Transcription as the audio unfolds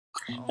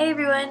Hey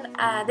everyone,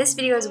 this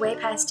video is way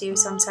past due,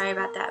 so I'm sorry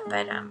about that,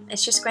 but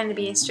it's just going to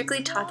be a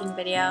strictly talking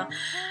video.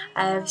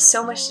 I have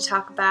so much to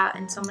talk about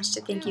and so much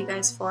to thank you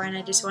guys for, and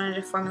I just wanted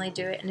to formally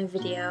do it in a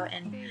video,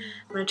 and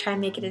I'm going to try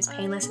and make it as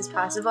painless as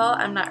possible.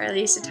 I'm not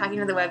really used to talking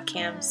to the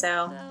webcam,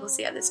 so we'll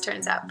see how this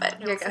turns out, but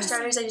here it goes. For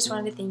starters, I just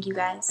wanted to thank you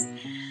guys.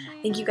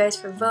 Thank you guys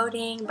for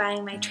voting,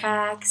 buying my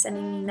tracks,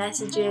 sending me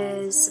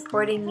messages,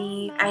 supporting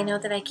me. I know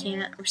that I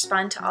can't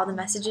respond to all the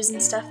messages and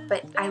stuff,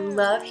 but I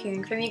love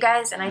hearing from you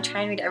guys, and I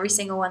try and read every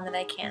single one that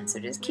I can, so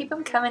just keep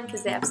them coming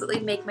because they absolutely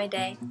make my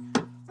day.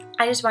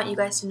 I just want you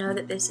guys to know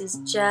that this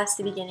is just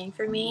the beginning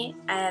for me.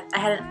 I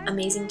had an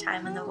amazing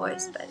time on The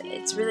Voice, but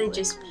it's really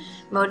just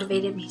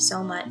motivated me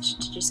so much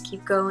to just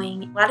keep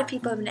going. A lot of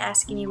people have been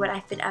asking me what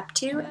I've been up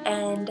to,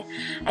 and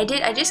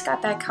I just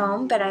got back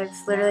home, but I've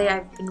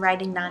been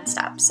writing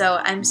nonstop.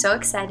 So I'm so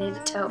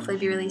excited to hopefully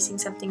be releasing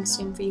something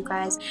soon for you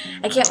guys.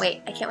 I can't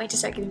wait to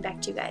start getting back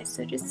to you guys,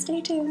 so just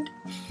stay tuned.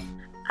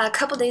 A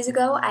couple days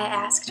ago, I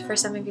asked for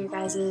some of your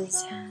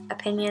guys'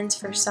 opinions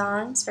for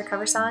songs, for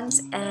cover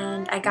songs,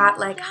 and I got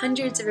like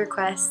hundreds of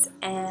requests,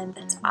 and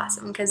that's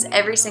awesome because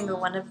every single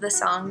one of the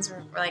songs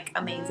were like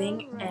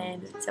amazing,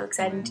 and it's so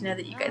exciting to know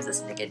that you guys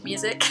listen to good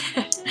music.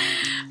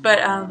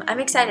 But I'm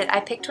excited.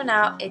 I picked one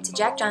out. It's a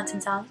Jack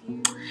Johnson song,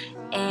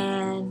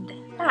 and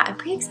yeah, I'm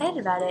pretty excited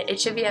about it. It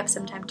should be up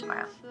sometime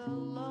tomorrow.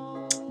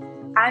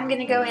 I'm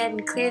gonna go ahead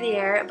and clear the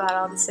air about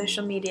all the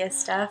social media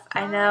stuff.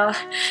 I know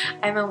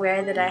I'm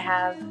aware that I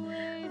have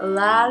a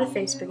lot of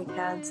Facebook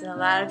accounts and a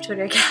lot of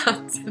Twitter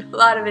accounts and a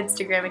lot of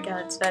Instagram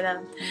accounts, but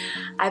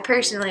I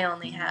personally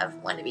only have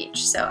one of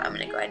each, so I'm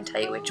gonna go ahead and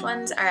tell you which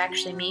ones are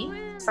actually me.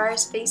 As far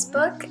as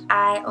Facebook,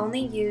 I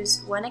only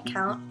use one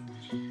account.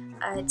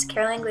 It's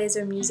Caroline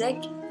Glaser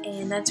Music,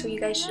 and that's where you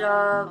guys should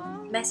all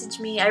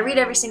message me. I read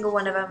every single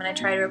one of them and I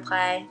try to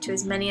reply to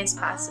as many as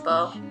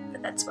possible,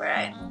 but that's where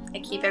I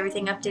keep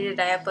everything updated.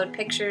 I upload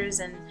pictures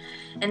and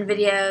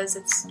videos.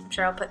 I'm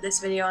sure I'll put this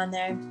video on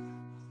there.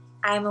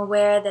 I'm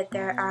aware that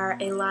there are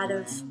a lot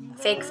of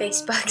fake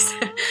Facebooks,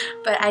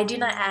 but I do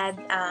not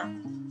add,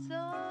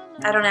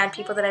 I don't add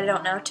people that I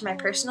don't know to my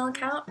personal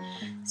account.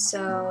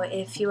 So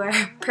if you are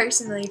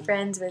personally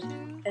friends with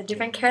a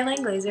different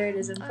Caroline Glaser, it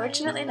is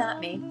unfortunately not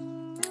me.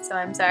 So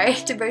I'm sorry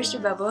to burst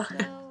your bubble.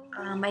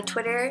 My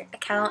Twitter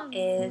account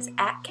is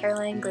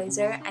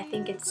 @carolineglaser. I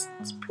think it's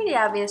pretty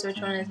obvious which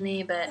one is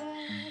me, but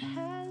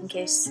in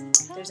case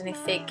there's any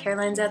fake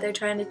Carolines out there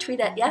trying to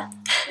tweet at ya.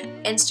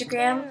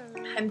 Instagram,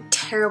 I'm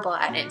terrible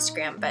at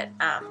Instagram, but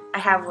I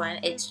have one.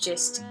 It's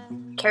just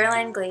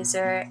Caroline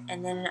Glaser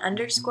and then an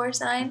underscore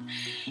sign,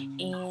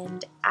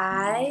 and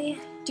I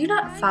do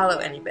not follow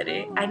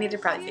anybody. I need to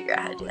probably figure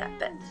out how to do that,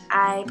 but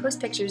I post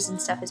pictures and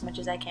stuff as much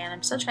as I can.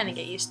 I'm still trying to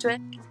get used to it.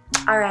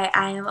 Alright,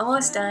 I am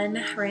almost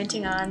done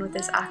ranting on with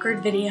this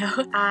awkward video.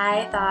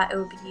 I thought it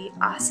would be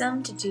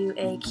awesome to do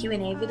a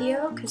Q&A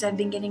video because I've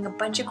been getting a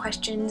bunch of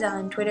questions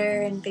on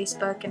Twitter and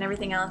Facebook and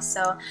everything else,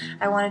 so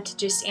I wanted to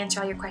just answer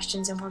all your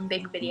questions in one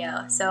big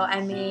video. So I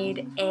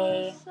made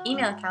an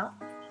email account.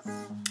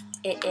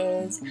 It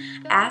is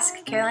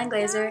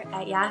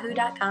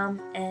askcarolineglaser@yahoo.com,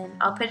 and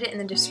I'll put it in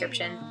the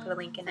description, put a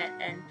link in it,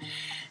 and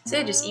so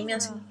yeah, just email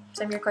some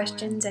of your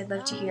questions. I'd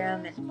love to hear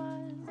them, and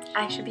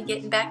I should be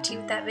getting back to you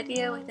with that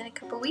video within a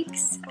couple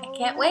weeks. I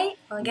can't wait.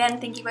 Well, again,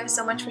 thank you guys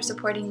so much for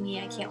supporting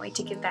me. I can't wait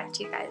to get back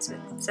to you guys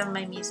with some of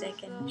my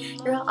music, and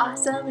you're all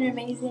awesome and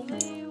amazing.